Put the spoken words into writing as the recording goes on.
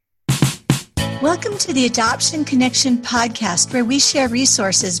Welcome to the Adoption Connection podcast, where we share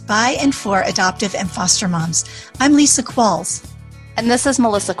resources by and for adoptive and foster moms. I'm Lisa Qualls. And this is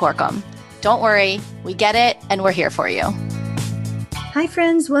Melissa Corkum. Don't worry, we get it, and we're here for you. Hi,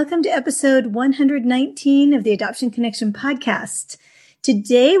 friends. Welcome to episode 119 of the Adoption Connection podcast.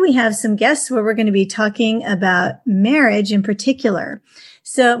 Today, we have some guests where we're going to be talking about marriage in particular.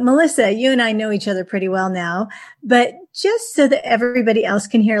 So, Melissa, you and I know each other pretty well now, but just so that everybody else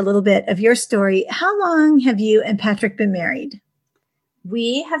can hear a little bit of your story, how long have you and Patrick been married?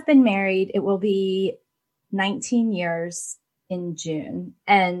 We have been married. It will be 19 years in June.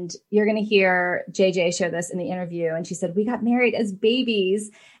 And you're going to hear JJ share this in the interview. And she said, we got married as babies.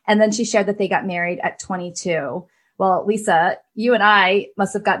 And then she shared that they got married at 22. Well, Lisa, you and I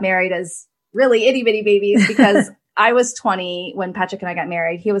must have got married as really itty bitty babies because I was 20 when Patrick and I got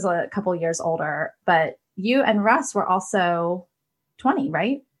married. He was a couple years older, but you and Russ were also 20,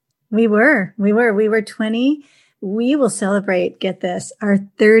 right? We were 20. We will celebrate, get this, our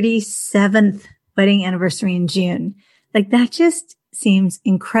 37th wedding anniversary in June. Like, that just seems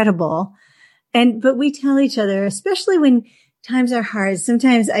incredible. But we tell each other, especially when times are hard,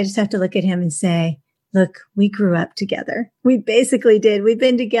 sometimes I just have to look at him and say, look, we grew up together. We basically did. We've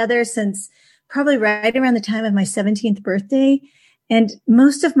been together since probably right around the time of my 17th birthday. And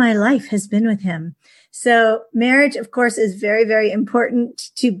most of my life has been with him. So marriage, of course, is very, very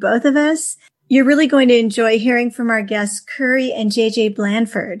important to both of us. You're really going to enjoy hearing from our guests, Currey and JJ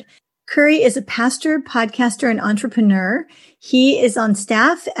Blandford. Currey is a pastor, podcaster, and entrepreneur. He is on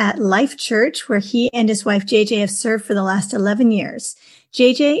staff at Life Church, where he and his wife, JJ, have served for the last 11 years.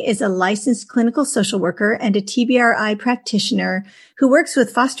 JJ is a licensed clinical social worker and a TBRI practitioner who works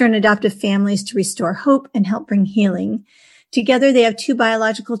with foster and adoptive families to restore hope and help bring healing. Together, they have 2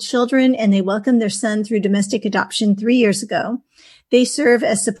 biological children, and they welcomed their son through domestic adoption 3 years ago. They serve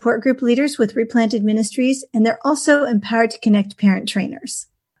as support group leaders with Replanted Ministries, and they're also Empowered to Connect parent trainers.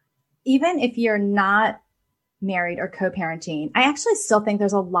 Even if you're not married or co-parenting, I actually still think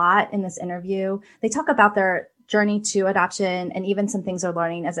there's a lot in this interview. They talk about their journey to adoption and even some things they're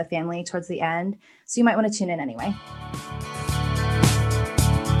learning as a family towards the end. So you might want to tune in anyway.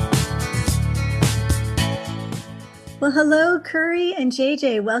 Well, hello, Currey and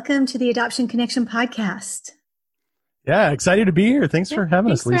JJ. Welcome to the Adoption Connection podcast. Yeah, excited to be here. Thanks for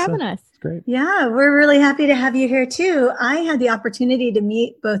having us, Lisa. Thanks for having us. It's great. Yeah, we're really happy to have you here too. I had the opportunity to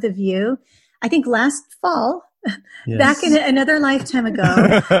meet both of you, I think last fall, yes. Back in another lifetime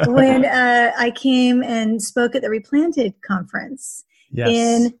ago, when I came and spoke at the Replanted conference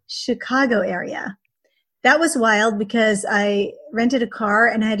in Chicago area. That was wild because I rented a car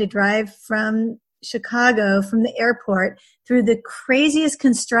and I had to drive from Chicago, from the airport, through the craziest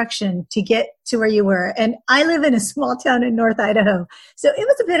construction to get to where you were. And I live in a small town in North Idaho. So it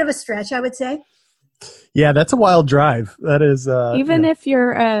was a bit of a stretch, I would say. Yeah, that's a wild drive. That is. Even if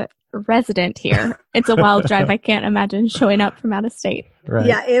you're a resident here, it's a wild drive. I can't imagine showing up from out of state. Right.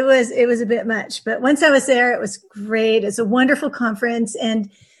 Yeah, it was a bit much. But once I was there, it was great. It's a wonderful conference.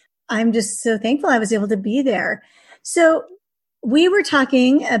 And I'm just so thankful I was able to be there. So we were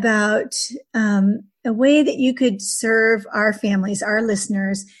talking about a way that you could serve our families, our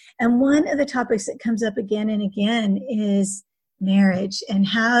listeners. And one of the topics that comes up again and again is marriage. And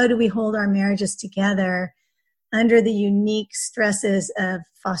how do we hold our marriages together under the unique stresses of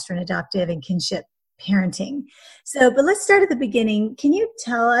foster and adoptive and kinship parenting? But let's start at the beginning. Can you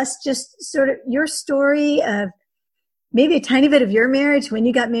tell us just sort of your story of maybe a tiny bit of your marriage, when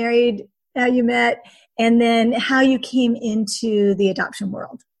you got married, how you met, and then how you came into the adoption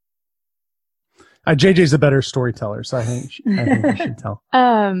world? JJ's a better storyteller, so I think we should tell.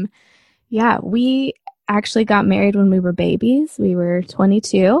 Yeah, we actually got married when we were babies. We were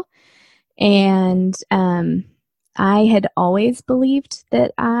 22, and I had always believed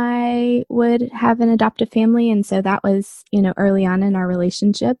that I would have an adoptive family, and so that was, early on in our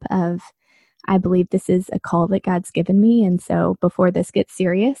relationship of, I believe this is a call that God's given me, and so before this gets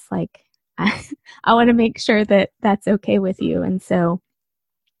serious, I want to make sure that that's okay with you. And so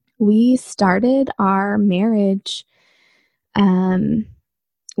we started our marriage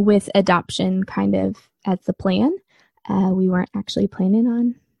with adoption kind of as the plan. We weren't actually planning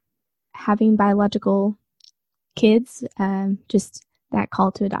on having biological kids. Just that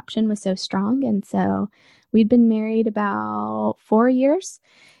call to adoption was so strong. And so we'd been married about 4 years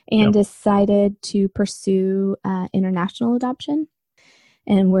and decided to pursue international adoption.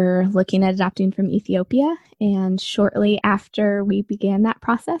 And we're looking at adopting from Ethiopia. And shortly after we began that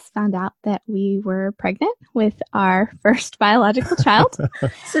process, found out that we were pregnant with our first biological child.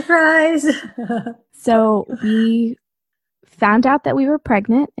 Surprise! So we found out that we were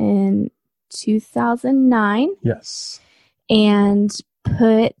pregnant in 2009. Yes. And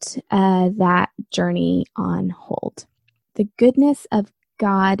put that journey on hold. The goodness of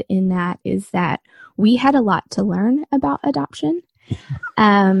God in that is that we had a lot to learn about adoption.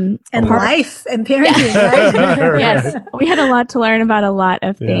 And life and parenting, yes. right? Yes, we had a lot to learn about a lot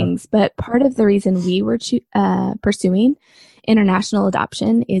of things, but part of the reason we were pursuing international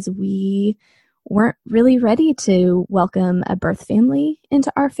adoption is we weren't really ready to welcome a birth family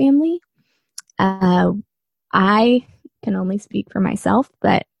into our family. I can only speak for myself,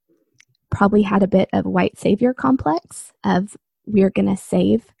 but probably had a bit of white savior complex of we're going to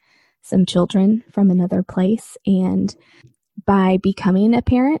save some children from another place. And by becoming a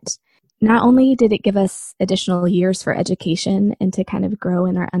parent, not only did it give us additional years for education and to kind of grow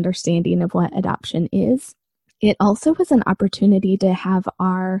in our understanding of what adoption is, it also was an opportunity to have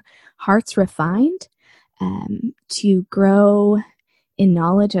our hearts refined, to grow in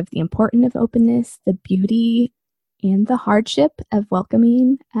knowledge of the importance of openness, the beauty and the hardship of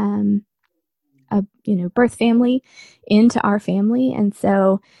welcoming a birth family into our family. And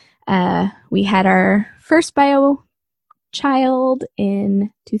so we had our first bio child in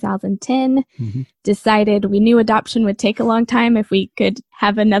 2010, decided we knew adoption would take a long time if we could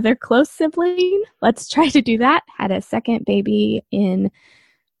have another close sibling. Let's try to do that. Had a second baby in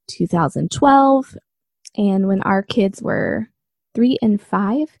 2012. And when our kids were 3 and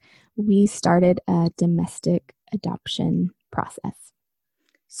 5, we started a domestic adoption process.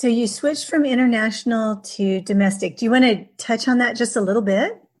 So you switched from international to domestic. Do you want to touch on that just a little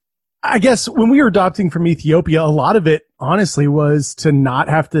bit? I guess when we were adopting from Ethiopia, a lot of it honestly was to not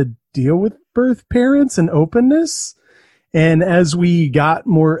have to deal with birth parents and openness. And as we got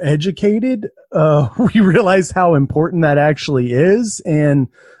more educated, we realized how important that actually is. And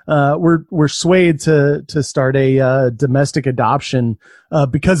we're swayed to start a domestic adoption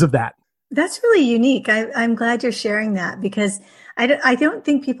because of that. That's really unique. I'm glad you're sharing that, because I don't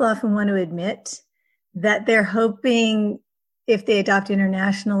think people often want to admit that they're hoping if they adopt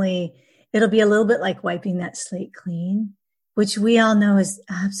internationally, it'll be a little bit like wiping that slate clean, which we all know is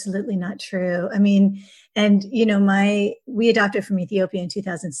absolutely not true. I mean, and we adopted from Ethiopia in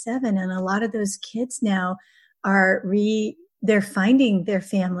 2007, and a lot of those kids now they're finding their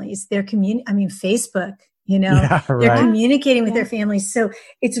families, their Facebook, they're communicating with their families. So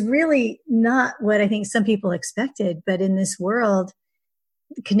it's really not what I think some people expected, but in this world,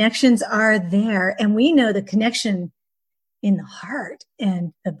 the connections are there, and we know the connection in the heart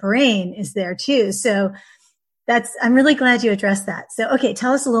and the brain is there too. So I'm really glad you addressed that. So, okay,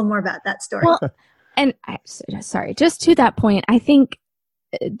 tell us a little more about that story. Well, and just to that point, I think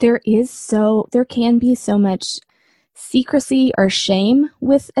there can be so much secrecy or shame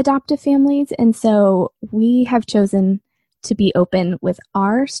with adoptive families. And so we have chosen to be open with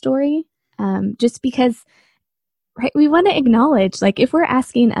our story, just because, right, we want to acknowledge, like, if we're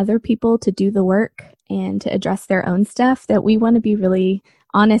asking other people to do the work and to address their own stuff, that we want to be really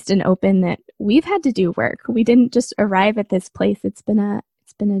honest and open that we've had to do work. We didn't just arrive at this place. It's been a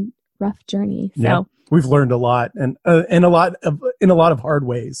rough journey. So we've learned a lot, and in a lot of hard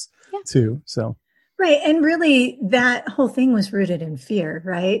ways too. So right, and really, that whole thing was rooted in fear,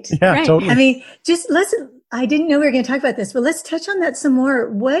 right? Yeah, right. Totally. I mean, I didn't know we were going to talk about this, but let's touch on that some more.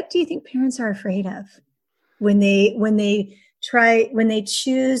 What do you think parents are afraid of when they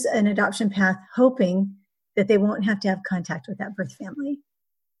choose an adoption path, hoping that they won't have to have contact with that birth family?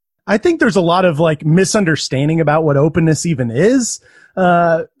 I think there's a lot of misunderstanding about what openness even is.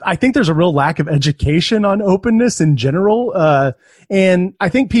 I think there's a real lack of education on openness in general. And I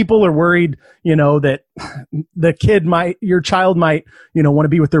think people are worried, that your child might, want to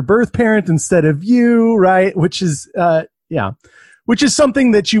be with their birth parent instead of you, right? Which is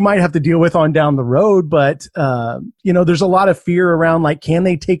something that you might have to deal with on down the road. But, there's a lot of fear around, can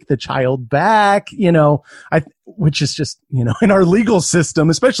they take the child back? Which is just, in our legal system,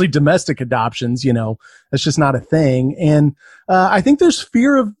 especially domestic adoptions, that's just not a thing. And, I think there's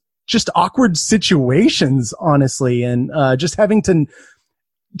fear of just awkward situations, honestly, and, just having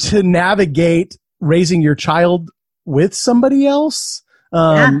to navigate raising your child with somebody else.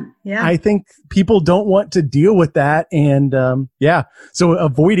 I think people don't want to deal with that. And, so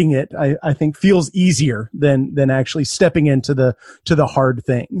avoiding it, I think feels easier than actually stepping into the hard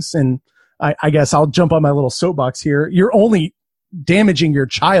things. And I guess I'll jump on my little soapbox here. You're only damaging your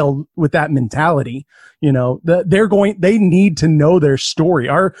child with that mentality. They need to know their story.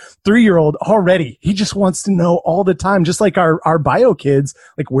 Our 3-year-old already, he just wants to know all the time, just like our bio kids,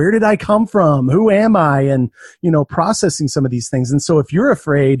 where did I come from? Who am I? And, processing some of these things. And so if you're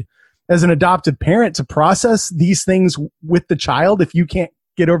afraid as an adoptive parent to process these things with the child, if you can't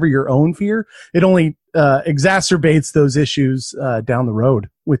get over your own fear, it only exacerbates those issues down the road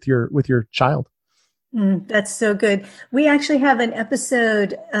with your child. That's so good. We actually have an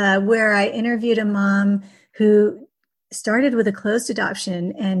episode where I interviewed a mom who started with a closed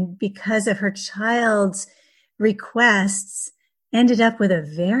adoption, and because of her child's requests, ended up with a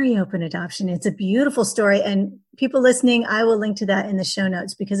very open adoption. It's a beautiful story. And people listening, I will link to that in the show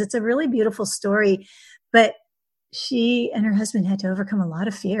notes because it's a really beautiful story. But she and her husband had to overcome a lot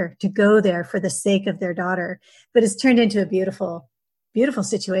of fear to go there for the sake of their daughter. But it's turned into a beautiful, beautiful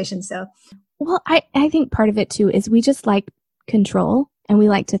situation. So, well, I think part of it too is we just like control, and we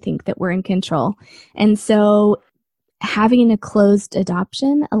like to think that we're in control. And so having a closed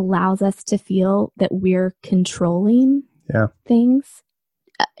adoption allows us to feel that we're controlling things.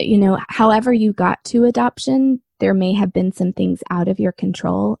 However you got to adoption, there may have been some things out of your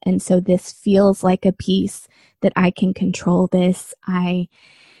control. And so this feels like a piece that I can control this.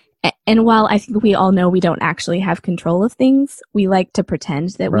 And while I think we all know we don't actually have control of things, we like to pretend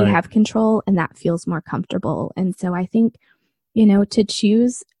that we have control, and that feels more comfortable. And so I think, to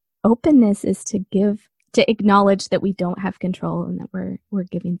choose openness is to acknowledge that we don't have control and that we're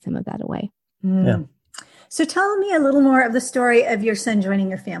giving some of that away. Yeah. So tell me a little more of the story of your son joining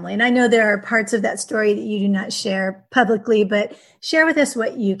your family. And I know there are parts of that story that you do not share publicly, but share with us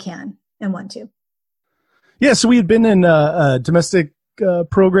what you can and want to. Yeah. So we had been in a domestic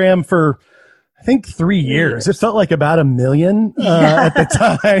program for, I think, 3 years. It felt like about 1 million at the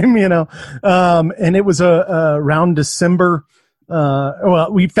time, and it was around December.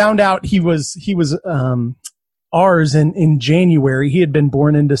 Well, we found out he was ours in January. He had been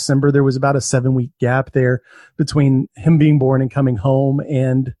born in December. There was about a 7-week gap there between him being born and coming home.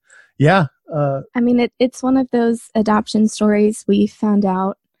 And it's one of those adoption stories. We found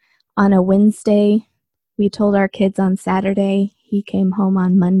out on a Wednesday. We told our kids on Saturday. He came home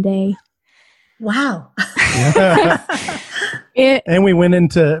on Monday. Wow. And we went in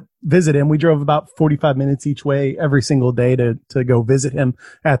to visit him. We drove about 45 minutes each way every single day to go visit him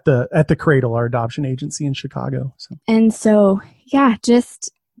at the Cradle, our adoption agency in Chicago. So just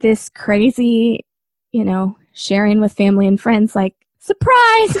this crazy, sharing with family and friends, like,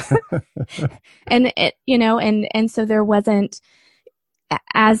 surprise. and so there wasn't,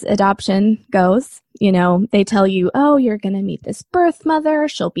 as adoption goes, they tell you, oh, you're going to meet this birth mother.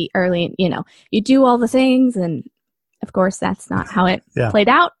 She'll be early. You do all the things. And of course, that's not how it played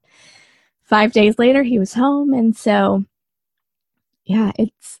out. 5 days later, he was home. And so,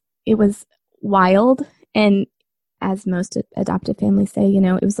 it was wild. And as most adoptive families say,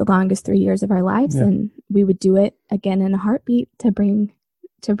 it was the longest 3 years of our lives. Yeah. And we would do it again in a heartbeat to bring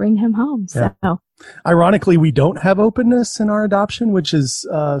him home. Yeah. So ironically, we don't have openness in our adoption, which is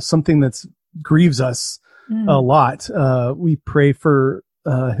something that's grieves us a lot. We pray for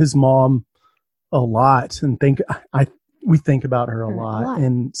his mom a lot and we think about her a lot.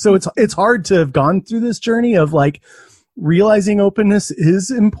 And so it's hard to have gone through this journey of like realizing openness is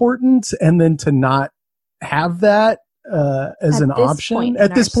important and then to not have that as an option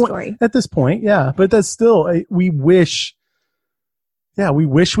at this point. Yeah. But that's still, we wish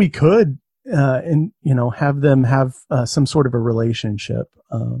we could, and have them have some sort of a relationship.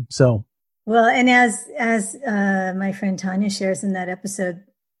 Well, and as my friend Tanya shares in that episode,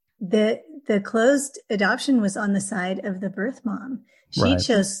 the closed adoption was on the side of the birth mom. She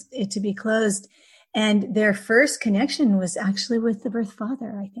chose it to be closed, and their first connection was actually with the birth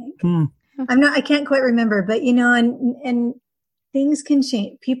father, I think. I can't quite remember, but and things can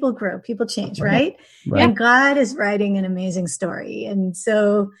change. People grow, people change, right? And God is writing an amazing story. And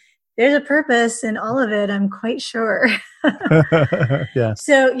so there's a purpose in all of it, I'm quite sure. Yeah.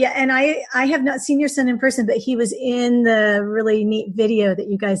 So, and I have not seen your son in person, but he was in the really neat video that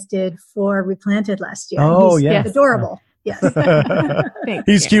you guys did for Replanted last year. Oh, He's adorable. Yes.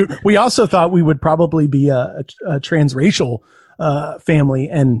 He's cute. We also thought we would probably be a transracial family,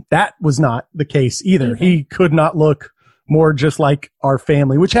 and that was not the case either. He could not look more just like our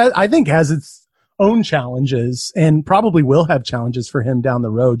family, which I think has its own challenges and probably will have challenges for him down the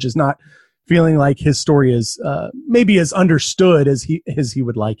road, just not feeling like his story is maybe as understood as he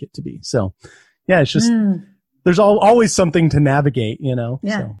would like it to be. So it's just there's always something to navigate, Yeah.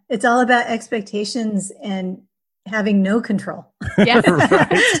 So. It's all about expectations and having no control. Yeah.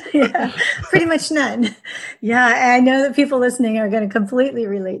 Yeah, pretty much none. Yeah. I know that people listening are going to completely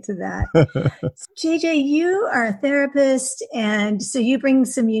relate to that. JJ, you are a therapist, and so you bring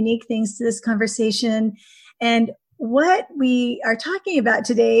some unique things to this conversation. And what we are talking about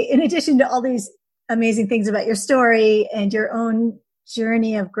today, in addition to all these amazing things about your story and your own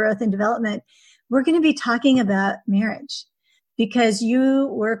journey of growth and development, we're going to be talking about marriage, because you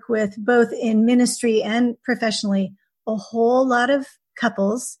work with both in ministry and professionally a whole lot of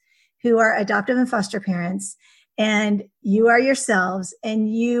couples who are adoptive and foster parents, and you are yourselves,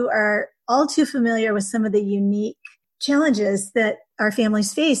 and you are all too familiar with some of the unique challenges that our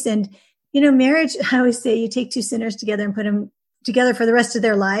families face. And, marriage, I always say, you take two sinners together and put them together for the rest of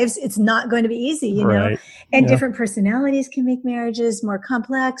their lives. It's not going to be easy, you know, and different personalities can make marriages more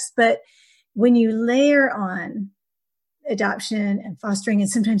complex. But when you layer on adoption and fostering and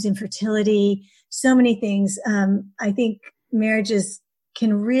sometimes infertility, so many things, I think marriages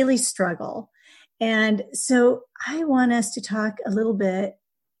can really struggle. And so I want us to talk a little bit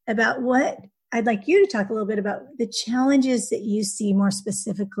about I'd like you to talk a little bit about the challenges that you see more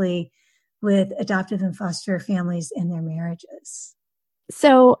specifically with adoptive and foster families and their marriages.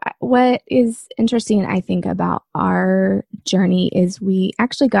 So what is interesting, I think, about our journey is we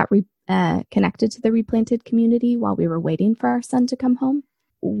actually got connected to the replanted community while we were waiting for our son to come home.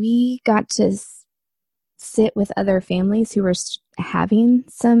 We got to sit with other families who were having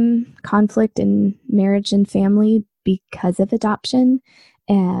some conflict in marriage and family because of adoption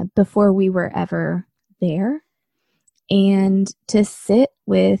before we were ever there. And to sit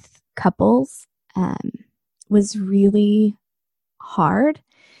with couples was really hard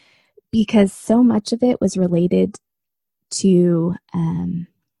because so much of it was related to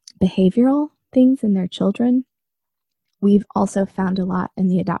behavioral things in their children. We've also found a lot in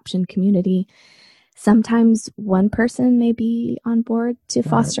the adoption community. Sometimes one person may be on board to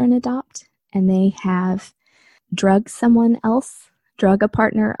foster and adopt, and they have drug a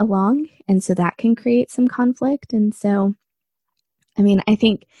partner along, and so that can create some conflict. And so, I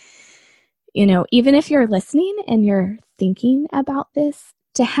think, even if you're listening and you're thinking about this,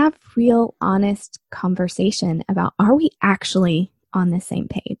 to have real, honest conversation about, are we actually on the same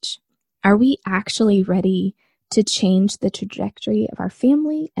page? Are we actually ready to change the trajectory of our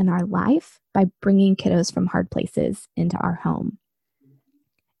family and our life by bringing kiddos from hard places into our home?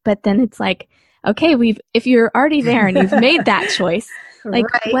 But then it's like, okay, if you're already there and you've made that choice, like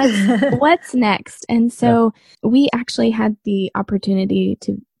what's next? And so we actually had the opportunity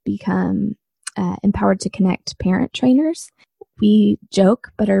to become empowered to connect parent trainers. We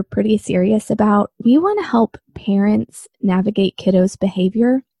joke, but are pretty serious about, we want to help parents navigate kiddos'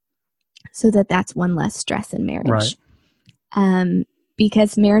 behavior so that that's one less stress in marriage.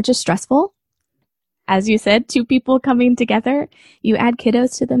 Because marriage is stressful. As you said, two people coming together, you add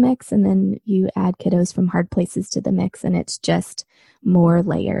kiddos to the mix, and then you add kiddos from hard places to the mix, and it's just more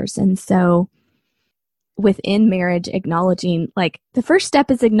layers. And so within marriage, acknowledging, like, the first step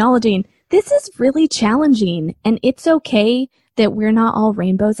is acknowledging this is really challenging, and it's okay that we're not all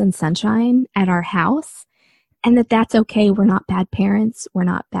rainbows and sunshine at our house, and that's okay. We're not bad parents. We're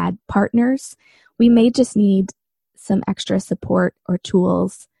not bad partners. We may just need some extra support or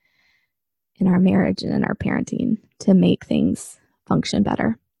tools in our marriage and in our parenting to make things function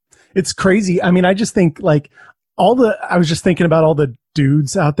better. It's crazy. I just think I was just thinking about all the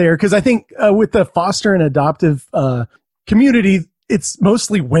dudes out there, because I think with the foster and adoptive community, it's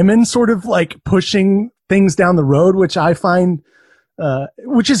mostly women sort of like pushing things down the road, which I find,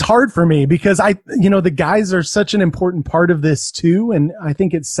 which is hard for me because the guys are such an important part of this too. And I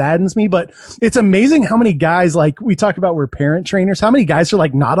think it saddens me, but it's amazing how many guys, like we talked about, we're parent trainers, how many guys are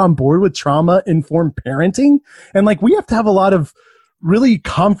like not on board with trauma informed parenting. And like, we have to have a lot of really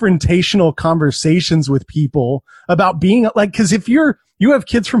confrontational conversations with people about being like, cause if you have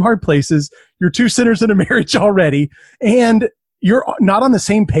kids from hard places, you're two sinners in a marriage already, and you're not on the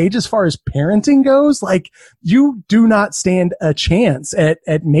same page as far as parenting goes, like, you do not stand a chance at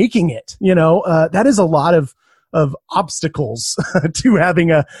making it, that is a lot of obstacles to having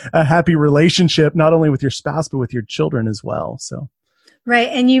a happy relationship, not only with your spouse, but with your children as well. So. Right.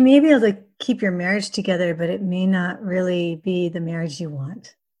 And you may be able to keep your marriage together, but it may not really be the marriage you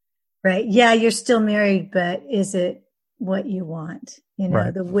want. Right. Yeah. You're still married, but is it what you want?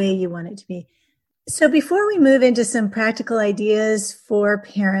 The way you want it to be. So before we move into some practical ideas for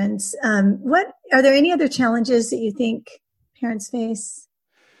parents, are there any other challenges that you think parents face?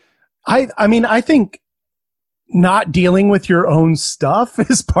 I think not dealing with your own stuff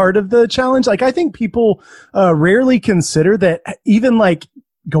is part of the challenge. Like, I think people rarely consider that even like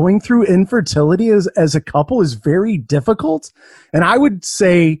going through infertility as a couple is very difficult. And I would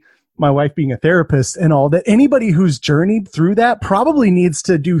say, my wife being a therapist and all, that anybody who's journeyed through that probably needs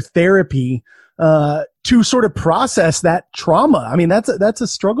to do therapy to sort of process that trauma. That's a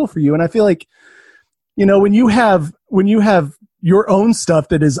struggle for you. And I feel like, when you have your own stuff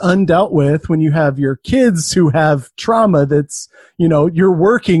that is undealt with, when you have your kids who have trauma that's, you're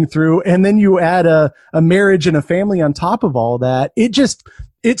working through, and then you add a marriage and a family on top of all that,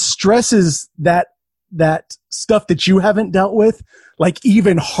 it stresses that stuff that you haven't dealt with, like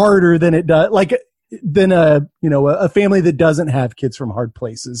even harder than it does, like than a family that doesn't have kids from hard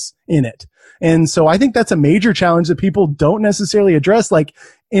places in it. And so I think that's a major challenge that people don't necessarily address, like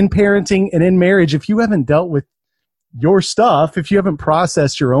in parenting and in marriage. If you haven't dealt with your stuff, if you haven't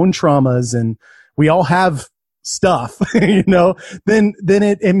processed your own traumas, and we all have stuff, then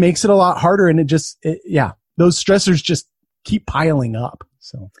it makes it a lot harder. And those stressors just keep piling up.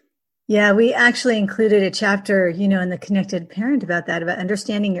 So. Yeah, we actually included a chapter, in the Connected Parent about that, about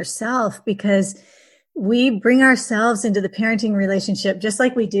understanding yourself, because we bring ourselves into the parenting relationship just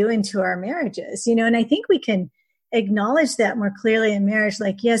like we do into our marriages, and I think we can acknowledge that more clearly in marriage.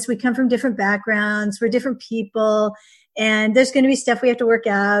 Like, yes, we come from different backgrounds, we're different people, and there's going to be stuff we have to work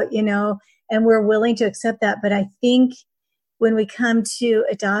out, and we're willing to accept that. But I think when we come to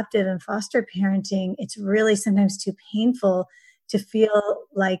adoptive and foster parenting, it's really sometimes too painful to feel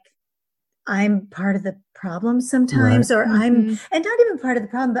like I'm part of the problem sometimes, or and not even part of the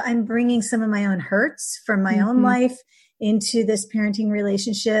problem, but I'm bringing some of my own hurts from my own life into this parenting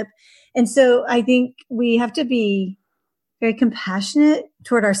relationship. And so I think we have to be very compassionate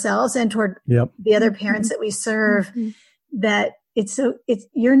toward ourselves and toward the other parents that we serve, that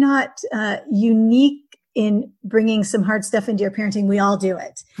you're not unique in bringing some hard stuff into your parenting. We all do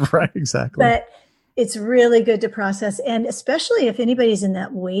it. Right. Exactly. But it's really good to process. And especially if anybody's in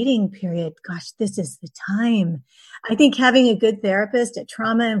that waiting period, gosh, this is the time. I think having a good therapist, a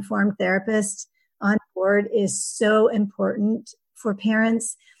trauma-informed therapist on board, is so important for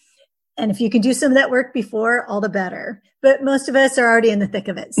parents. And if you can do some of that work before, all the better. But most of us are already in the thick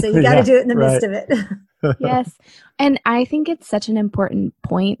of it. So you got to do it in the midst of it. Yes. And I think it's such an important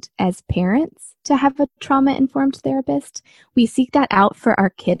point as parents to have a trauma-informed therapist. We seek that out for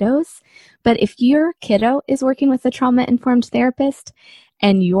our kiddos. But if your kiddo is working with a trauma-informed therapist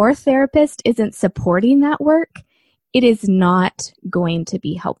and your therapist isn't supporting that work, it is not going to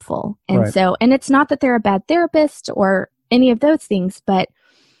be helpful. And and it's not that they're a bad therapist or any of those things, but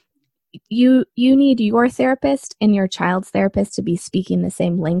you need your therapist and your child's therapist to be speaking the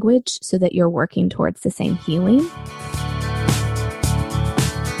same language so that you're working towards the same healing.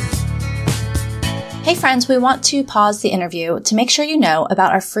 Hey friends, we want to pause the interview to make sure you know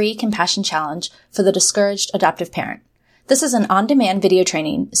about our free Compassion Challenge for the discouraged adoptive parent. This is an on-demand video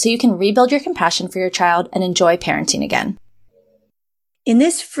training so you can rebuild your compassion for your child and enjoy parenting again. In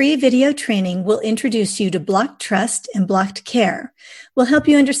this free video training, we'll introduce you to blocked trust and blocked care. We'll help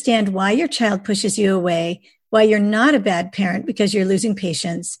you understand why your child pushes you away, why you're not a bad parent because you're losing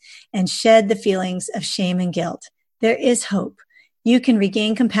patience, and shed the feelings of shame and guilt. There is hope. You can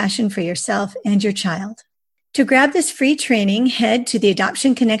regain compassion for yourself and your child. To grab this free training, head to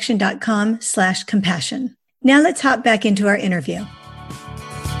theadoptionconnection.com/compassion. Now let's hop back into our interview.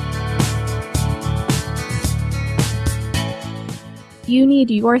 You need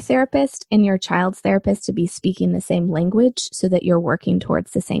your therapist and your child's therapist to be speaking the same language so that you're working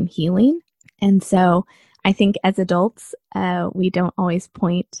towards the same healing. And so I think as adults, we don't always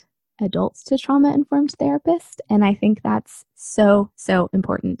point adults to trauma-informed therapists. And I think that's so, so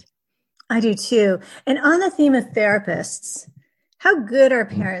important. I do too. And on the theme of therapists, how good are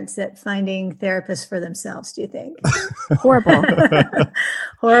parents at finding therapists for themselves, do you think? Horrible.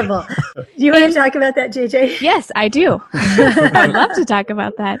 Horrible. Do you want to talk about that, JJ? Yes, I do. I'd love to talk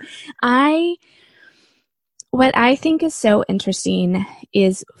about that. What I think is so interesting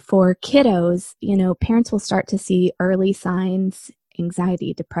is for kiddos, parents will start to see early signs,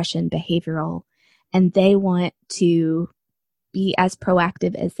 anxiety, depression, behavioral, and they want to be as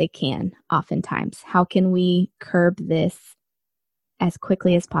proactive as they can oftentimes. How can we curb this as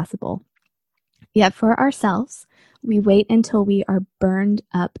quickly as possible? Yet for ourselves, we wait until we are burned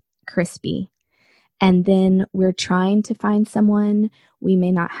up crispy. And then we're trying to find someone. We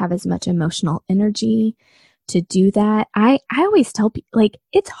may not have as much emotional energy to do that. I always tell people,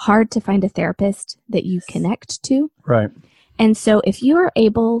 it's hard to find a therapist that you connect to. Right. And so if you are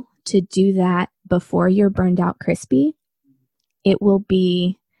able to do that before you're burned out crispy, it will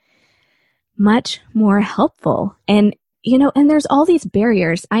be much more helpful. And there's all these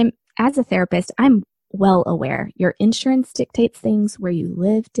barriers. As a therapist, I'm well aware. Your insurance dictates things. Where you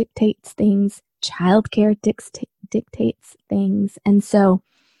live dictates things. Childcare dictates things. And so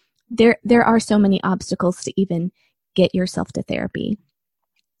there are so many obstacles to even get yourself to therapy,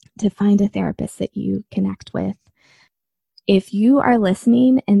 to find a therapist that you connect with. If you are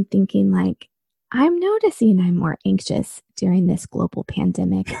listening and thinking I'm noticing I'm more anxious, during this global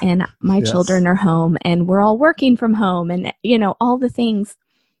pandemic and my Yes. children are home and we're all working from home and, all the things.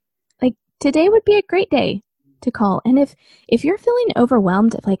 Like today would be a great day to call. And if you're feeling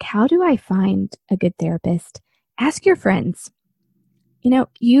overwhelmed of like, how do I find a good therapist? Ask your friends.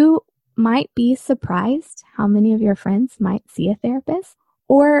 You might be surprised how many of your friends might see a therapist,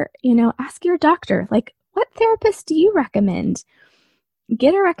 or, ask your doctor, like, what therapist do you recommend?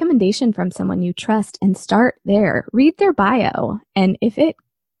 Get a recommendation from someone you trust and start there. Read their bio. And if it,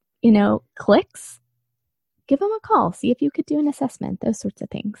 clicks, give them a call. See if you could do an assessment, those sorts of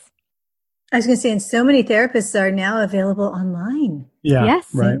things. I was going to say, and so many therapists are now available online. Yeah. Yes.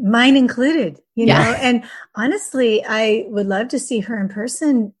 Right. Mine included, know, Yeah. and honestly, I would love to see her in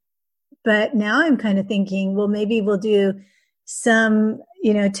person, but now I'm kind of thinking, well, maybe we'll do some,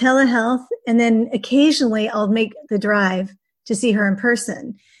 telehealth, and then occasionally I'll make the drive to see her in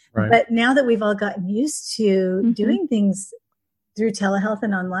person. Right. But now that we've all gotten used to doing things through telehealth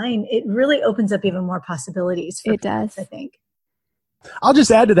and online, it really opens up even more possibilities for It parents, does. I think. I'll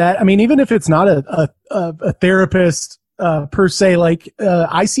just add to that. I mean, even if it's not a therapist per se, like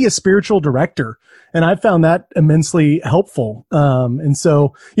I see a spiritual director, and I've found that immensely helpful. And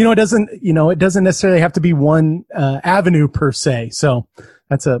so, it doesn't necessarily have to be one avenue per se. So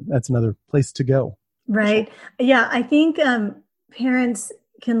that's another place to go. Right. Yeah. I think parents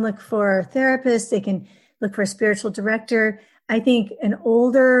can look for therapists. They can look for a spiritual director. I think an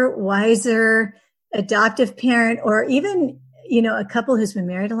older, wiser, adoptive parent, or even, a couple who's been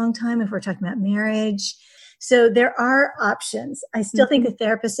married a long time, if we're talking about marriage. So there are options. I still think a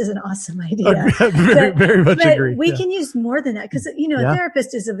therapist is an awesome idea. Very much agree. We can use more than that because, a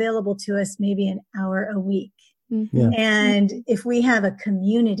therapist is available to us maybe an hour a week. Mm-hmm. And if we have a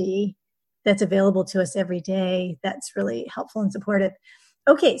community that's available to us every day, that's really helpful and supportive.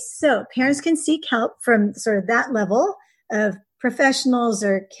 Okay, so parents can seek help from sort of that level of professionals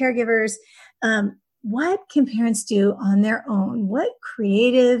or caregivers. What can parents do on their own? What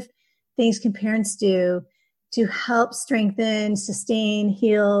creative things can parents do to help strengthen, sustain,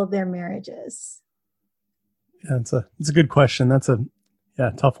 heal their marriages? Yeah, it's a good question. That's a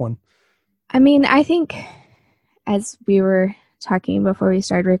tough one. I mean, I think as we were talking before we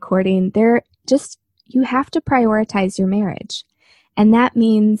started recording, you have to prioritize your marriage. And that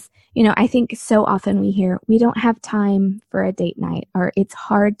means, I think so often we hear, we don't have time for a date night, or it's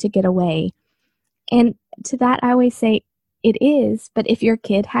hard to get away. And to that, I always say it is, but if your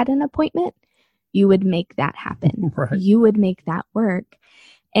kid had an appointment, you would make that happen. Right. You would make that work.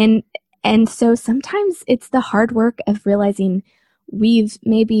 And so sometimes it's the hard work of realizing we've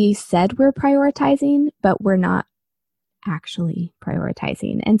maybe said we're prioritizing, but we're not actually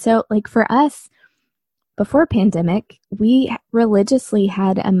prioritizing. And so like for us, before pandemic, we religiously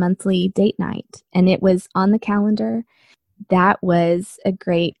had a monthly date night, and it was on the calendar. That was a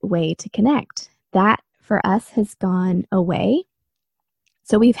great way to connect. That for us has gone away.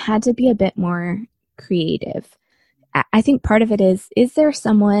 So we've had to be a bit more creative. I think part of it is there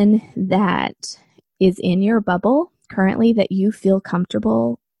someone that is in your bubble currently that you feel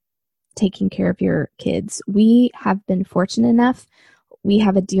comfortable taking care of your kids? We have been fortunate enough. We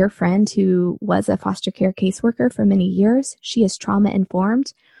have a dear friend who was a foster care caseworker for many years. She is trauma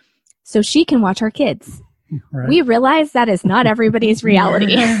informed, so she can watch our kids. Right. We realize that is not everybody's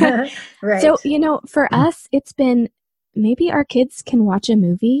reality. Right. So, for us, it's been maybe our kids can watch a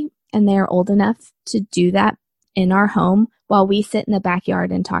movie and they're old enough to do that in our home while we sit in the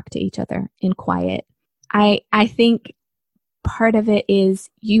backyard and talk to each other in quiet. I think part of it is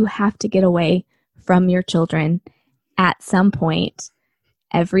you have to get away from your children at some point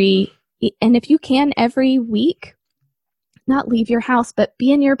and if you can every week, not leave your house, but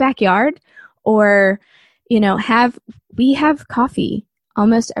be in your backyard, or we have coffee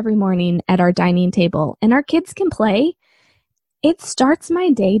almost every morning at our dining table, and our kids can play. It starts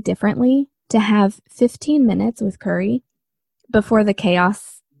my day differently to have 15 minutes with Currey before the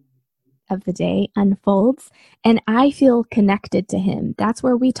chaos of the day unfolds, and I feel connected to him. That's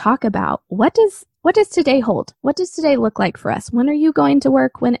where we talk about what does today hold? What does today look like for us? When are you going to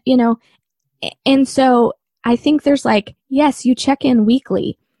work? When, and so I think there's yes, you check in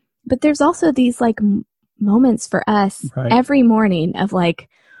weekly, but there's also these moments for us every morning of where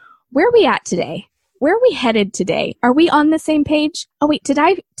are we at today? Where are we headed today? Are we on the same page? Oh, wait, did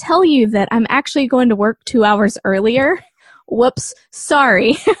I tell you that I'm actually going to work 2 hours earlier? Whoops,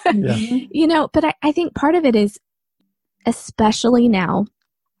 sorry. Yeah. But I think part of it is, especially now,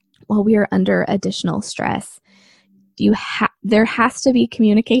 while we are under additional stress, there has to be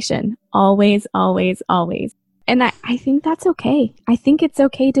communication. Always, always, always. And I think that's okay. I think it's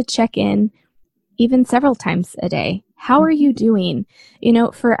okay to check in even several times a day. How are you doing?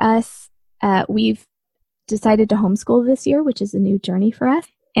 For us, we've decided to homeschool this year, which is a new journey for us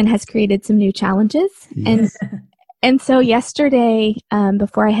and has created some new challenges. Yes. And so yesterday,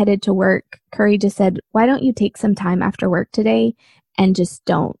 before I headed to work, Currey just said, why don't you take some time after work today and just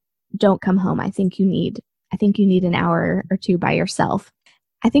don't come home. I think you need an hour or two by yourself.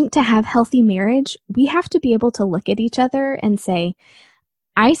 I think to have healthy marriage, we have to be able to look at each other and say,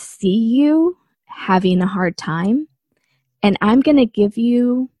 I see you having a hard time, and I'm going to give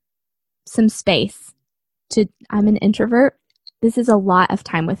you some space. I'm an introvert. This is a lot of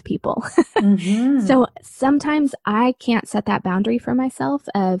time with people. Mm-hmm. So sometimes I can't set that boundary for myself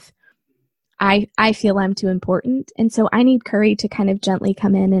of I feel I'm too important. And so I need Currey to kind of gently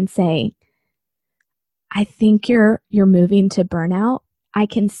come in and say, I think you're moving to burnout. I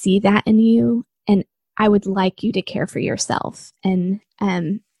can see that in you, and I would like you to care for yourself. And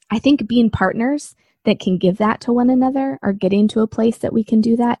I think being partners that can give that to one another, or getting to a place that we can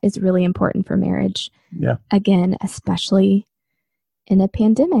do that, is really important for marriage. Yeah. Again, especially in a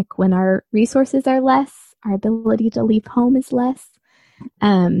pandemic when our resources are less, our ability to leave home is less.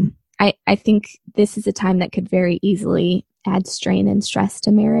 I think this is a time that could very easily add strain and stress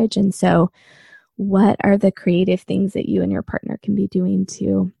to marriage. And so what are the creative things that you and your partner can be doing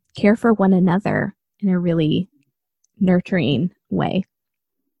to care for one another in a really nurturing way?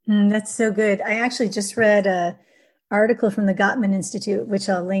 That's so good. I actually just read an article from the Gottman Institute, which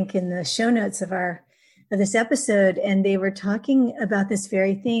I'll link in the show notes of this episode. And they were talking about this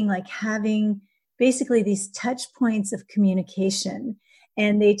very thing, like having basically these touch points of communication.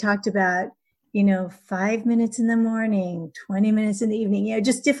 And they talked about, 5 minutes in the morning, 20 minutes in the evening,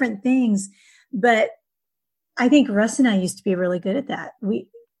 just different things. But I think Russ and I used to be really good at that.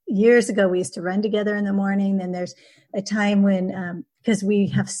 Years ago, we used to run together in the morning. Then there's a time when, because we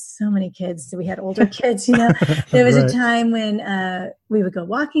have so many kids, so we had older kids, there was Right. a time when we would go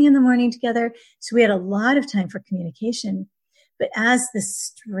walking in the morning together. So we had a lot of time for communication. But as the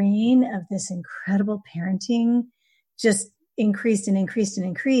strain of this incredible parenting just increased and increased and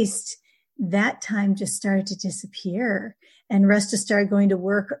increased, that time just started to disappear. And Russ just started going to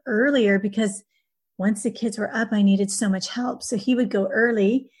work earlier because once the kids were up, I needed so much help. So he would go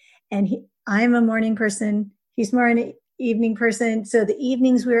early, and I'm a morning person. He's more an evening person. So the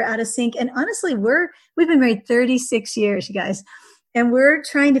evenings we were out of sync. And honestly, we've been married 36 years, you guys, and we're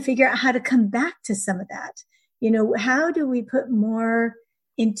trying to figure out how to come back to some of that. How do we put more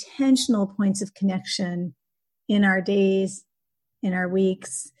intentional points of connection in our days, in our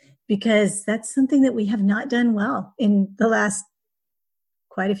weeks? Because that's something that we have not done well in the last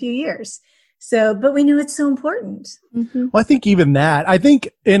quite a few years. So, but we know it's so important. Mm-hmm. Well, I think even that,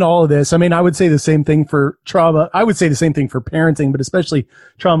 in all of this, I would say the same thing for trauma. I would say the same thing for parenting, but especially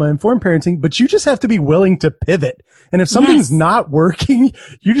trauma-informed parenting. But you just have to be willing to pivot. And if something's not working,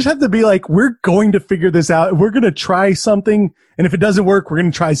 you just have to be like, we're going to figure this out. We're going to try something. And if it doesn't work, we're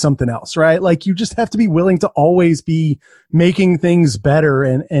going to try something else, right? Like, you just have to be willing to always be making things better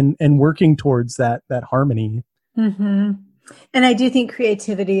and working towards that harmony. Mm-hmm. And I do think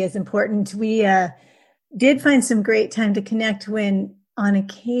creativity is important. We did find some great time to connect when, on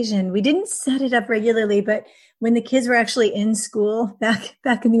occasion, we didn't set it up regularly, but when the kids were actually in school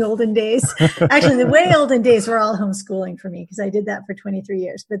back in the olden days, actually the way olden days were all homeschooling for me because I did that for 23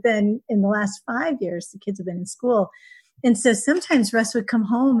 years. But then in the last 5 years, the kids have been in school. And so sometimes Russ would come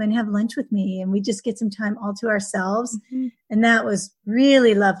home and have lunch with me, and we just get some time all to ourselves. Mm-hmm. And that was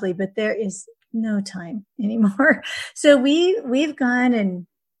really lovely, but there is no time anymore. So we've gone and,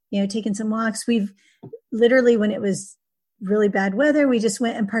 taken some walks. We've literally, when it was really bad weather, we just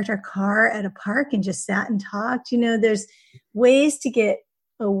went and parked our car at a park and just sat and talked. There's ways to get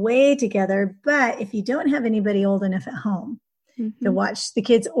away together, but if you don't have anybody old enough at home mm-hmm. to watch the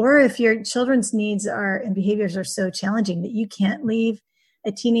kids, or if your children's needs and behaviors are so challenging that you can't leave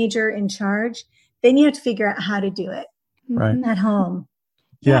a teenager in charge, then you have to figure out how to do it at home.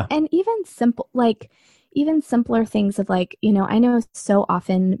 Yeah. And even simpler things of I know so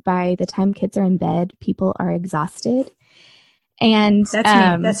often by the time kids are in bed, people are exhausted. And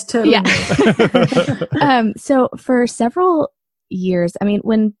that's me. That's totally me. So for several years,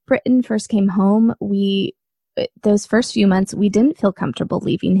 when Britton first came home, those first few months, we didn't feel comfortable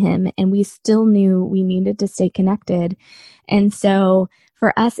leaving him, and we still knew we needed to stay connected. And so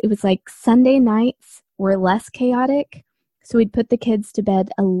for us, it was like Sunday nights were less chaotic. So we'd put the kids to bed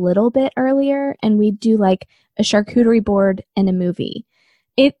a little bit earlier, and we'd do like a charcuterie board and a movie.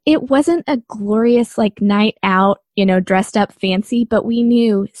 It wasn't a glorious night out, dressed up fancy, but we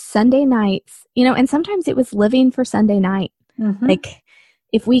knew Sunday nights, and sometimes it was living for Sunday night. Mm-hmm.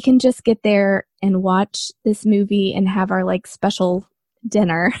 if we can just get there and watch this movie and have our like special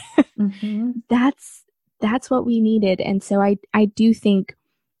dinner, that's what we needed. And so I do think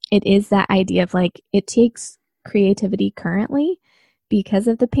it is that idea of like, it takes creativity currently because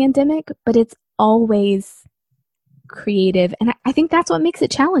of the pandemic, but it's always creative. And I think that's what makes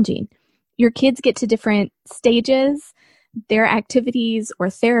it challenging. Your kids get to different stages, their activities or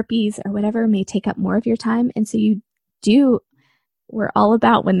therapies or whatever may take up more of your time. And so we're all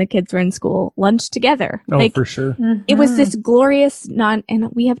about, when the kids were in school, lunch together. Oh, like, for sure. It was this glorious and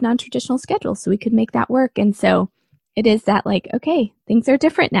we have non-traditional schedules, so we could make that work. And so it is that like, okay, things are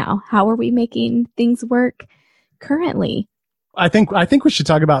different now. How are we making things work currently? I think we should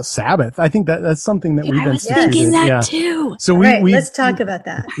talk about Sabbath. I think that's something that we've been thinking that too. So let's talk about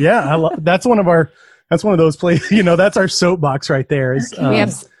that. Yeah, that's one of those places. That's our soapbox right there. Is okay.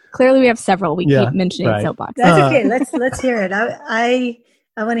 We have several. We keep mentioning soapbox. That's okay. Let's hear it. I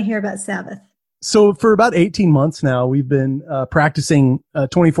want to hear about Sabbath. So for about 18 months now, we've been practicing a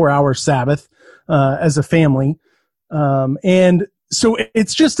 24-hour Sabbath as a family. And so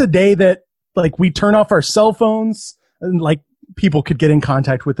it's just a day that like we turn off our cell phones, and like people could get in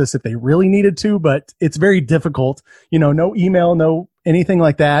contact with us if they really needed to, but it's very difficult. No email, no anything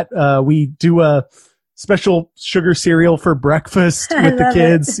like that. We do a special sugar cereal for breakfast with the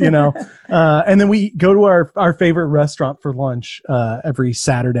kids, and then we go to our favorite restaurant for lunch every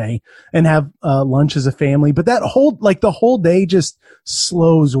Saturday and have lunch as a family. But that the whole day just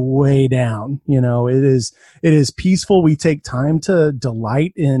slows way down. It is peaceful. We take time to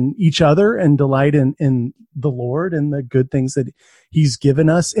delight in each other and delight in the Lord and the good things that He's given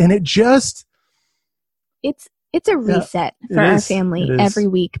us. And it's a reset for our family every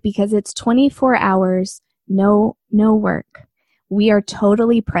week, because it's 24 hours, no work. We are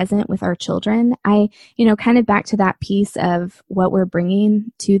totally present with our children. Kind of back to that piece of what we're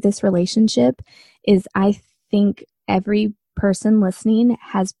bringing to this relationship is, I think every person listening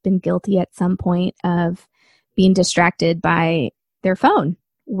has been guilty at some point of being distracted by their phone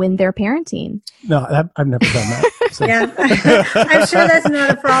when they're parenting. No, I've never done that. So. Yeah, I'm sure that's not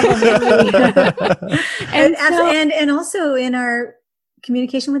a problem. and also in our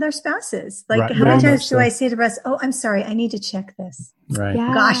communication with our spouses. Like, how many times do I say to Russ, "Oh, I'm sorry, I need to check this." Right.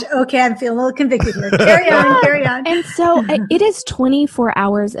 Yeah. Gosh, okay, I'm feeling a little convicted here. Carry on. And so it is 24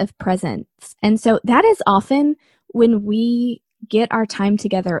 hours of presence. And so that is often when we get our time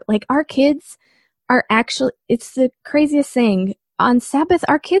together. Like, our kids are actually, it's the craziest thing. On Sabbath,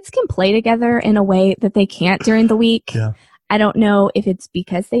 our kids can play together in a way that they can't during the week. Yeah. I don't know if it's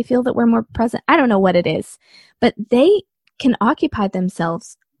because they feel that we're more present. I don't know what it is, but they can occupy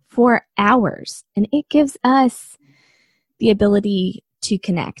themselves for hours, and it gives us the ability to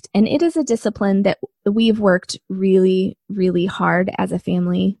connect. And it is a discipline that we've worked really, really hard as a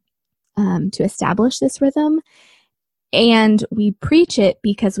family to establish this rhythm. And we preach it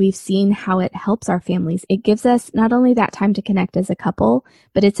because we've seen how it helps our families. It gives us not only that time to connect as a couple,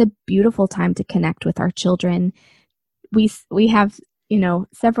 but it's a beautiful time to connect with our children. We have,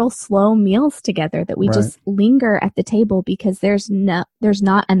 several slow meals together that we just linger at the table because there's not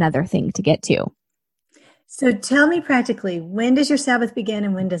another thing to get to. So tell me practically, when does your Sabbath begin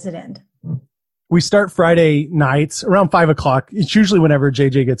and when does it end? We start Friday nights around 5:00. It's usually whenever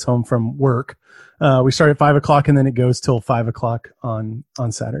JJ gets home from work. We start at 5:00 and then it goes till 5:00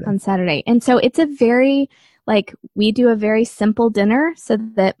 on Saturday. And so it's we do a very simple dinner so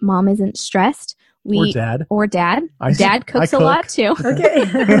that mom isn't stressed. Or dad. Dad cooks a lot too. Okay.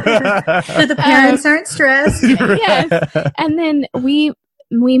 So the parents aren't stressed. Yes. And then we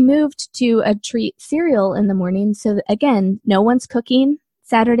moved to a treat cereal in the morning. So again, no one's cooking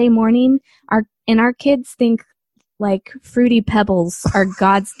Saturday morning. Our kids think like Fruity Pebbles are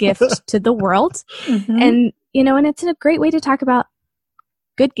God's gift to the world. Mm-hmm. And it's a great way to talk about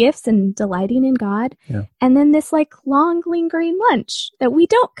good gifts and delighting in God. Yeah. And then this long lingering lunch that we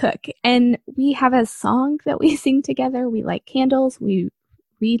don't cook. And we have a song that we sing together. We light candles. We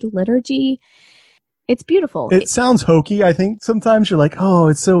read liturgy. It's beautiful. It sounds hokey. I think sometimes you're like, oh,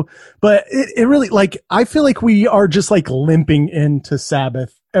 it's so, but it really, I feel like we are just limping into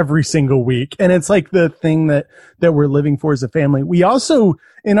Sabbath every single week. And it's the thing that we're living for as a family. We also,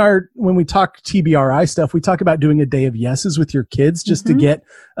 when we talk TBRI stuff, we talk about doing a day of yeses with your kids just to get,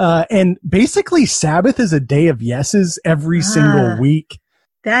 and basically Sabbath is a day of yeses every single week.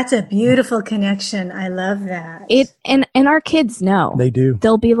 That's a beautiful connection. I love that. And our kids know. They do.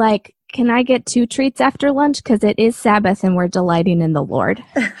 They'll be like, can I get 2 treats after lunch? Because it is Sabbath and we're delighting in the Lord.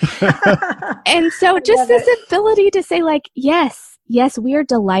 And so just this ability to say yes, we are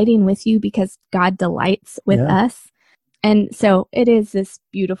delighting with you because God delights with us. And so it is this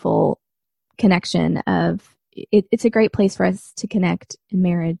beautiful connection of it's a great place for us to connect in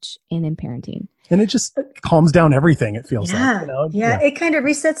marriage and in parenting. And it just calms down everything, it feels like. Yeah. It kind of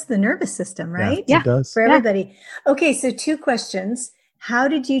resets the nervous system, right? Yeah, it does. For everybody. Okay, so 2 questions. How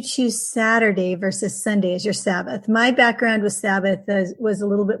did you choose Saturday versus Sunday as your Sabbath? My background with Sabbath was a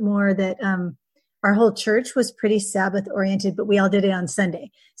little bit more that our whole church was pretty Sabbath oriented, but we all did it on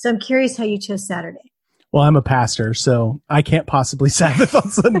Sunday. So I'm curious how you chose Saturday. Well, I'm a pastor, so I can't possibly Sabbath on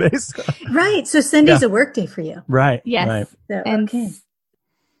Sundays. Right. So Sunday's a work day for you. Right. Yes. Right. So, okay.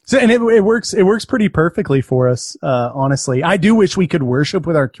 So, and it works pretty perfectly for us. Honestly, I do wish we could worship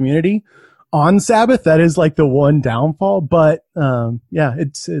with our community on Sabbath. That is like the one downfall, but,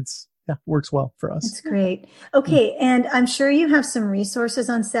 it works well for us. That's great. Okay. And I'm sure you have some resources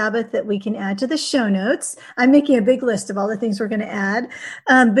on Sabbath that we can add to the show notes. I'm making a big list of all the things we're going to add.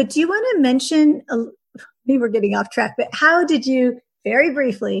 But do you want to mention, maybe we're getting off track, but how did you very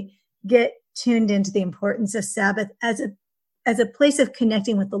briefly get tuned into the importance of Sabbath as a place of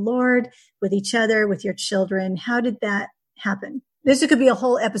connecting with the Lord, with each other, with your children? How did that happen? This could be a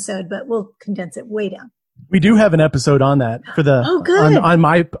whole episode, but we'll condense it way down. We do have an episode on that for the on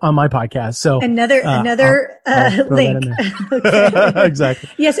my podcast. So another link. Okay. Exactly.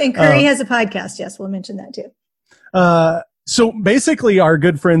 Yes, and Currey has a podcast. Yes, we'll mention that too. So basically, our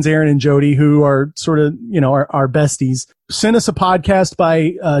good friends Aaron and Jody, who are sort of our besties, sent us a podcast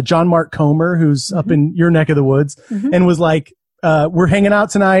by John Mark Comer, who's up in your neck of the woods, and was like, "We're hanging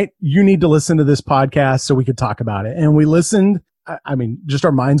out tonight. You need to listen to this podcast so we could talk about it." And we listened. I mean, just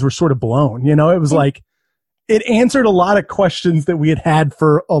our minds were sort of blown. It was like. It answered a lot of questions that we had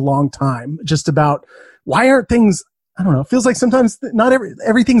for a long time, just about why aren't things, I don't know, it feels like sometimes not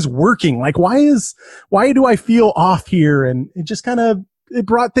everything's working. Like, why do I feel off here? And it just it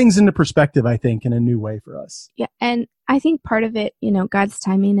brought things into perspective, I think, in a new way for us. Yeah. And I think part of it, God's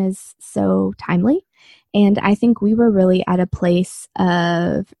timing is so timely. And I think we were really at a place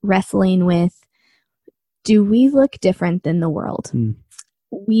of wrestling with, do we look different than the world?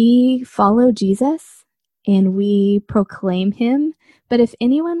 We follow Jesus. And we proclaim him. But if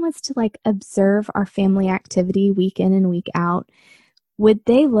anyone was to observe our family activity week in and week out, would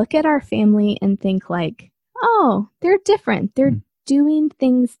they look at our family and think oh, they're different. They're doing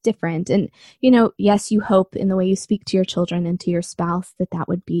things different. And, yes, you hope in the way you speak to your children and to your spouse that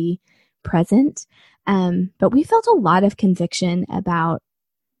would be present. But we felt a lot of conviction about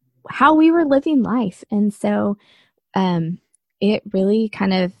how we were living life. And so it really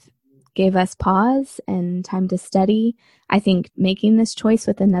kind of gave us pause and time to study. I think making this choice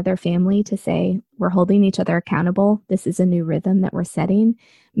with another family to say we're holding each other accountable, this is a new rhythm that we're setting,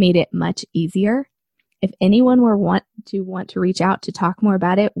 made it much easier. If anyone want to reach out to talk more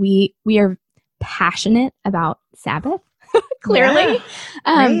about it, we are passionate about Sabbath, clearly.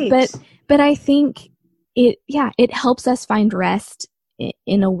 But I think it helps us find rest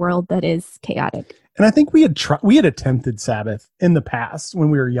in a world that is chaotic. And I think we had attempted Sabbath in the past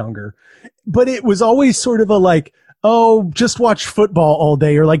when we were younger, but it was always sort of just watch football all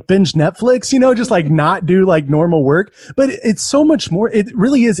day or binge Netflix, just not do normal work. But it's so much more. It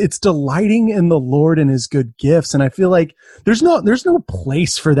really is. It's delighting in the Lord and his good gifts. And I feel like there's no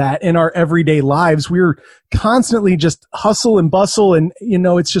place for that in our everyday lives. We're constantly just hustle and bustle and,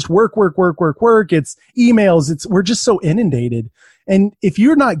 it's just work. It's emails. We're just so inundated. And if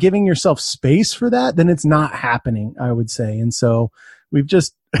you're not giving yourself space for that, then it's not happening, I would say. And so we've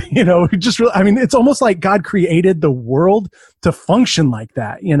just, it's almost like God created the world to function like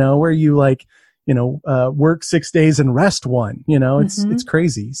that, where you work 6 days and rest one, it's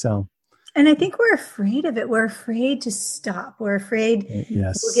crazy. So. And I think we're afraid of it. We're afraid to stop. We're afraid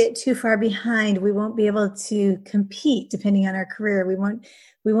we'll get too far behind. We won't be able to compete depending on our career. We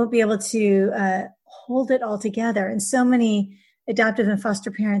won't be able to hold it all together. And so many adoptive and foster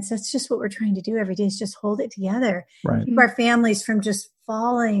parents, that's just what we're trying to do every day, is just hold it together. Right. Keep our families from just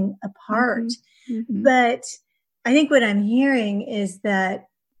falling apart. But I think what I'm hearing is that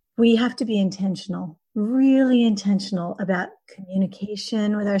we have to be intentional, really intentional about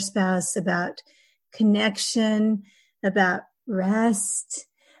communication with our spouse, about connection, about rest.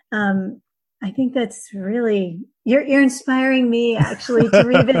 I think that's really, you're inspiring me actually to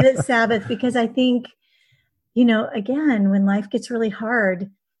revisit Sabbath, because I think, again, when life gets really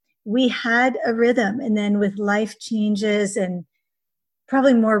hard, we had a rhythm, and then with life changes, and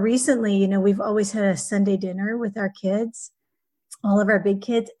probably more recently, we've always had a Sunday dinner with our kids, all of our big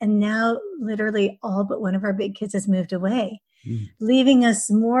kids. And now literally all but one of our big kids has moved away, leaving us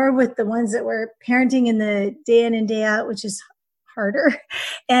more with the ones that we're parenting in the day in and day out, which is harder.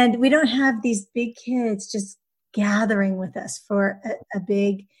 And we don't have these big kids just gathering with us for a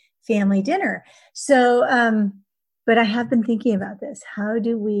big family dinner. So, but I have been thinking about this. How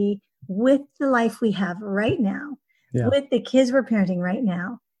do we, with the life we have right now, with the kids we're parenting right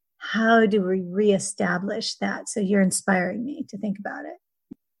now, how do we reestablish that? So you're inspiring me to think about it.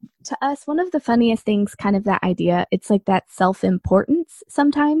 To us, one of the funniest things, kind of that idea, it's like that self-importance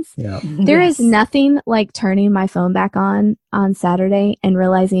sometimes. Yeah. There is nothing like turning my phone back on Saturday and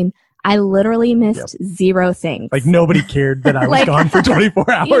realizing I literally missed 0 things. Like nobody cared that I was gone for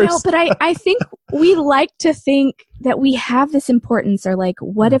 24 hours. You know, but I think we like to think that we have this importance, or like,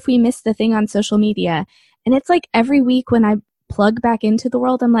 what if we missed the thing on social media? And it's like every week when I plug back into the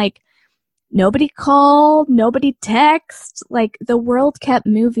world, I'm like, nobody called, nobody texted, like the world kept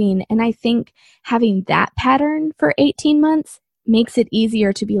moving. And I think having that pattern for 18 months makes it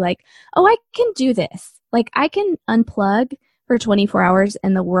easier to be like, oh, I can do this. Like I can unplug for 24 hours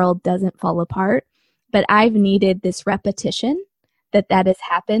and the world doesn't fall apart. But I've needed this repetition that has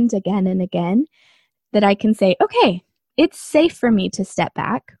happened again and again, that I can say, okay, it's safe for me to step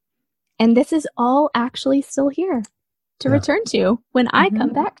back. And this is all actually still here to return to when I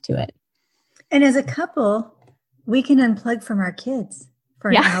come back to it. And as a couple, we can unplug from our kids for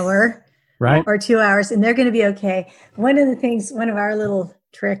an hour or 2 hours, and they're going to be okay. One of our little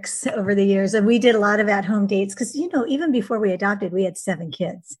tricks over the years, and we did a lot of at-home dates because, you know, even before we adopted, we had 7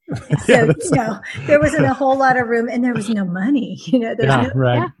 kids. So, you know, there wasn't a whole lot of room, and there was no money. You know,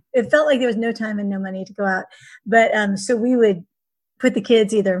 it felt like there was no time and no money to go out. But so we would put the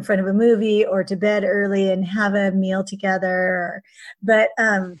kids either in front of a movie or to bed early and have a meal together. But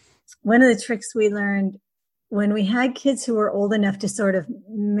one of the tricks we learned when we had kids who were old enough to sort of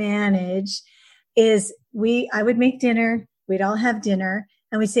manage is I would make dinner. We'd all have dinner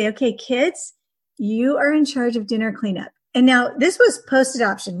and we'd say, okay, kids, you are in charge of dinner cleanup. And now this was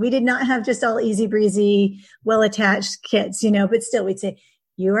post-adoption. We did not have just all easy breezy, well-attached kids, you know, but still we'd say,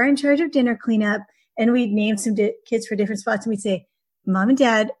 you are in charge of dinner cleanup. And we'd name some kids for different spots. And we'd say, Mom and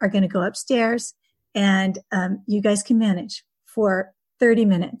Dad are going to go upstairs and you guys can manage for 30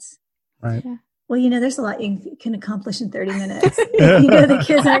 minutes. Right. Yeah. Well, you know, there's a lot you can accomplish in 30 minutes. You know, the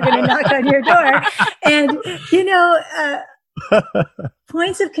kids aren't going to knock on your door. And, you know,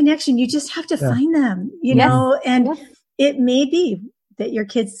 points of connection, you just have to find them, you know, and it may be that your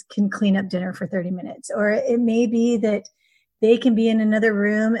kids can clean up dinner for 30 minutes, or it may be that they can be in another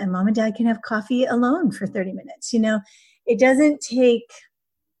room and Mom and Dad can have coffee alone for 30 minutes. You know, it doesn't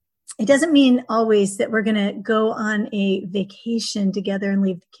mean always that we're going to go on a vacation together and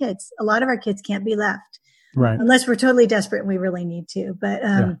leave the kids. A lot of our kids can't be left, right? Unless we're totally desperate and we really need to. But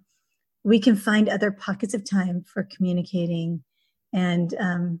we can find other pockets of time for communicating and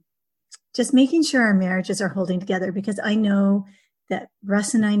just making sure our marriages are holding together. Because I know that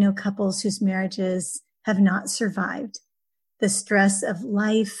Russ and I know couples whose marriages have not survived the stress of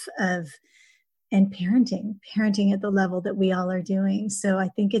life, and parenting at the level that we all are doing. So I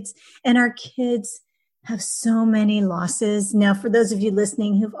think and our kids have so many losses. Now, for those of you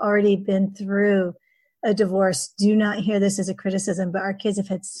listening who've already been through a divorce, do not hear this as a criticism, but our kids have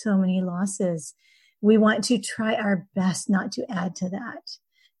had so many losses. We want to try our best not to add to that.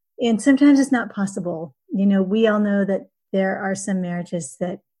 And sometimes it's not possible. You know, we all know that there are some marriages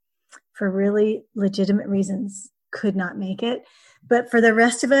that for really legitimate reasons could not make it. But for the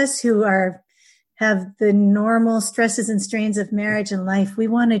rest of us who have the normal stresses and strains of marriage and life, we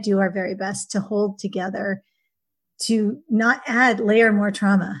want to do our very best to hold together, to not layer more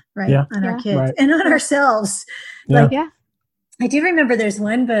trauma, right, on our kids and on ourselves. I do remember there's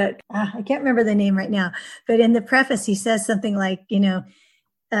one book, I can't remember the name right now, but in the preface, he says something like, you know,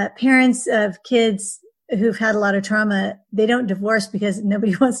 parents of kids who've had a lot of trauma, they don't divorce because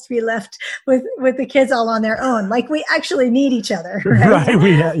nobody wants to be left with the kids all on their own. Like we actually need each other. Right.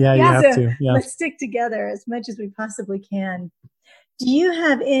 You have to. Yeah. Let's stick together as much as we possibly can. Do you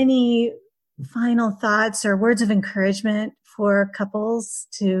have any final thoughts or words of encouragement for couples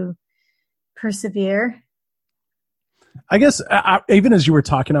to persevere? I guess even as you were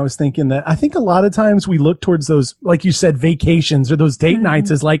talking, I was thinking that I think a lot of times we look towards those, like you said, vacations or those date nights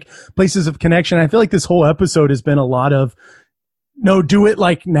as like places of connection. I feel like this whole episode has been a lot of, no, do it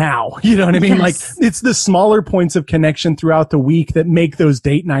like now. You know what I mean? Like it's the smaller points of connection throughout the week that make those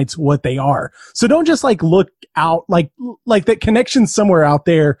date nights what they are. So don't just like look out like that connection's somewhere out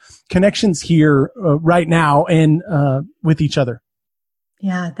there. Connection's here right now and with each other.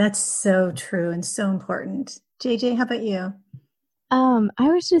 Yeah, that's so true and so important. JJ, how about you?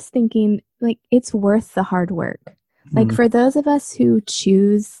 I was just thinking, like, it's worth the hard work. Like, for those of us who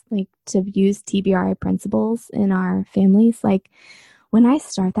choose, like, to use TBRI principles in our families, like, when I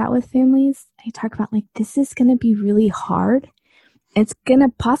start that with families, I talk about like, this is going to be really hard. It's going to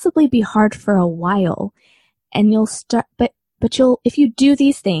possibly be hard for a while, and you'll start, but if you do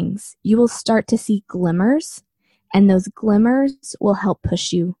these things, you will start to see glimmers, and those glimmers will help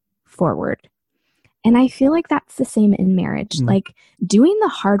push you forward. And I feel like that's the same in marriage. Like doing the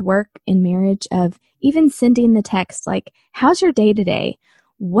hard work in marriage of even sending the text, like, how's your day today?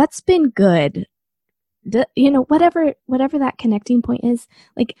 What's been good? Whatever that connecting point is.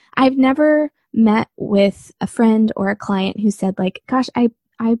 Like, I've never met with a friend or a client who said like, gosh, I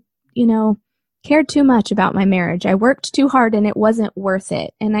cared too much about my marriage. I worked too hard and it wasn't worth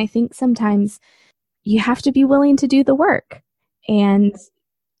it. And I think sometimes you have to be willing to do the work. And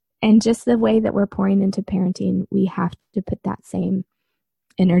just the way that we're pouring into parenting, we have to put that same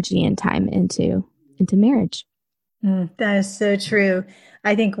energy and time into marriage. That is so true.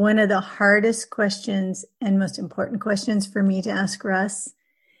 I think one of the hardest questions and most important questions for me to ask Russ,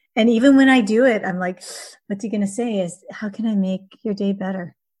 and even when I do it, I'm like, what's he going to say is, how can I make your day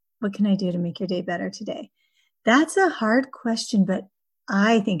better? What can I do to make your day better today? That's a hard question, but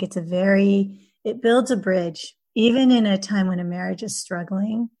I think it builds a bridge, even in a time when a marriage is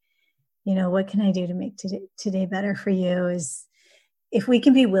struggling. What can I do to make today better for you? Is if we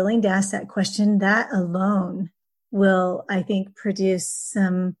can be willing to ask that question, that alone will, I think, produce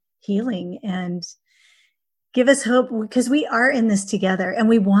some healing and give us hope, because we are in this together and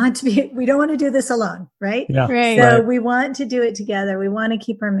we don't want to do this alone, right? Yeah. Right. So we want to do it together. We want to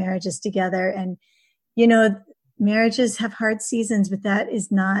keep our marriages together. And, marriages have hard seasons, but that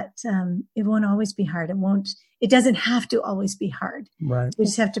is not, it won't always be hard. It doesn't have to always be hard. Right. We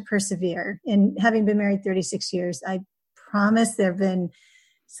just have to persevere. And having been married 36 years, I promise there have been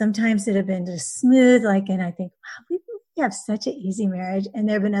sometimes that have been just smooth, and I think, wow, we have such an easy marriage. And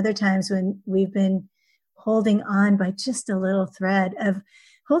there have been other times when we've been holding on by just a little thread of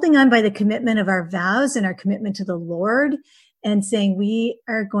holding on by the commitment of our vows and our commitment to the Lord, and saying we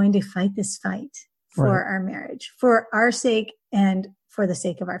are going to fight this fight for our marriage, for our sake and for the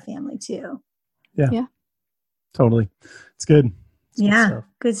sake of our family too. Yeah. Totally. It's good.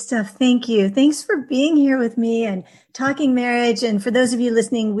 Good stuff. Thank you. Thanks for being here with me and talking marriage. And for those of you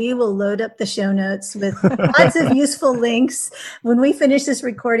listening, we will load up the show notes with lots of useful links. When we finish this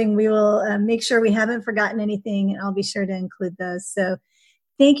recording, we will make sure we haven't forgotten anything, and I'll be sure to include those. So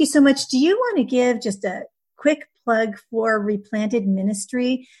thank you so much. Do you want to give just a quick plug for Replanted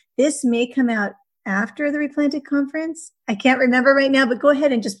Ministry? This may come out after the Replanted conference. I can't remember right now, but go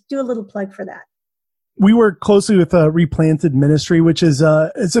ahead and just do a little plug for that. We work closely with Replanted Ministry, which is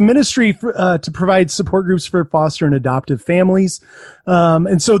it's a ministry to provide support groups for foster and adoptive families.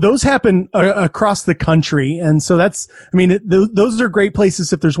 And so those happen across the country. And so those are great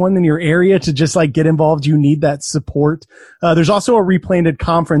places. If there's one in your area to just get involved, you need that support. There's also a Replanted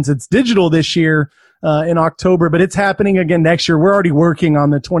conference. It's digital this year. In October, but it's happening again next year. We're already working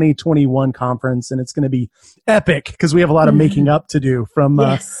on the 2021 conference, and it's going to be epic because we have a lot of making up to do from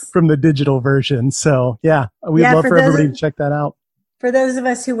the digital version. So we'd love for everybody to check that out. For those of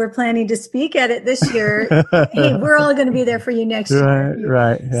us who were planning to speak at it this year, hey, we're all going to be there for you next year.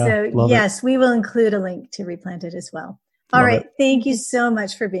 Right. Yeah, so yes, we will include a link to Replanted as well. All right. Thank you so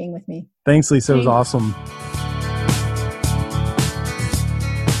much for being with me. Thanks, Lisa. It was awesome.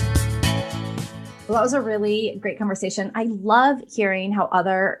 Well, that was a really great conversation. I love hearing how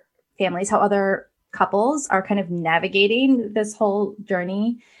other families, how other couples are kind of navigating this whole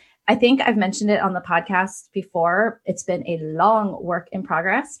journey. I think I've mentioned it on the podcast before. It's been a long work in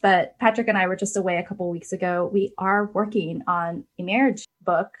progress, but Patrick and I were just away a couple of weeks ago. We are working on a marriage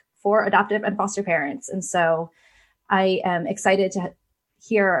book for adoptive and foster parents. And so I am excited to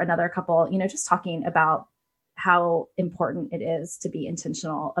hear another couple, just talking about how important it is to be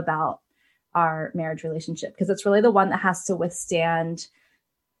intentional about our marriage relationship, because it's really the one that has to withstand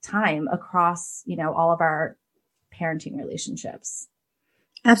time across, all of our parenting relationships.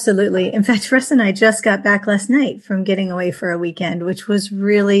 Absolutely. In fact, Russ and I just got back last night from getting away for a weekend, which was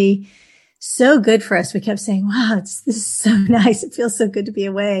really so good for us. We kept saying, wow, this is so nice. It feels so good to be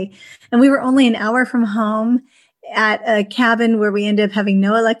away. And we were only an hour from home at a cabin where we ended up having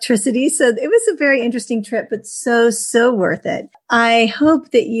no electricity. So it was a very interesting trip, but so worth it. I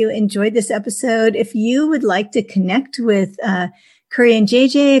hope that you enjoyed this episode. If you would like to connect with Currey and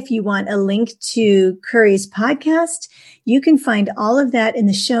JJ, if you want a link to Currey's podcast, you can find all of that in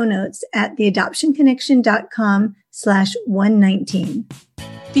the show notes at theadoptionconnection.com/119.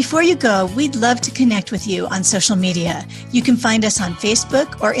 Before you go, we'd love to connect with you on social media. You can find us on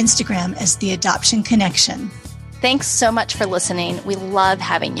Facebook or Instagram as The Adoption Connection. Thanks so much for listening. We love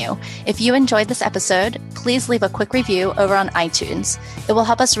having you. If you enjoyed this episode, please leave a quick review over on iTunes. It will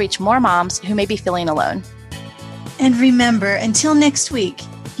help us reach more moms who may be feeling alone. And remember, until next week,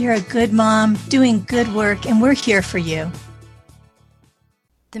 you're a good mom doing good work, and we're here for you.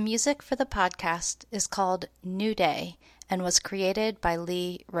 The music for the podcast is called New Day and was created by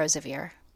Lee Rosevier.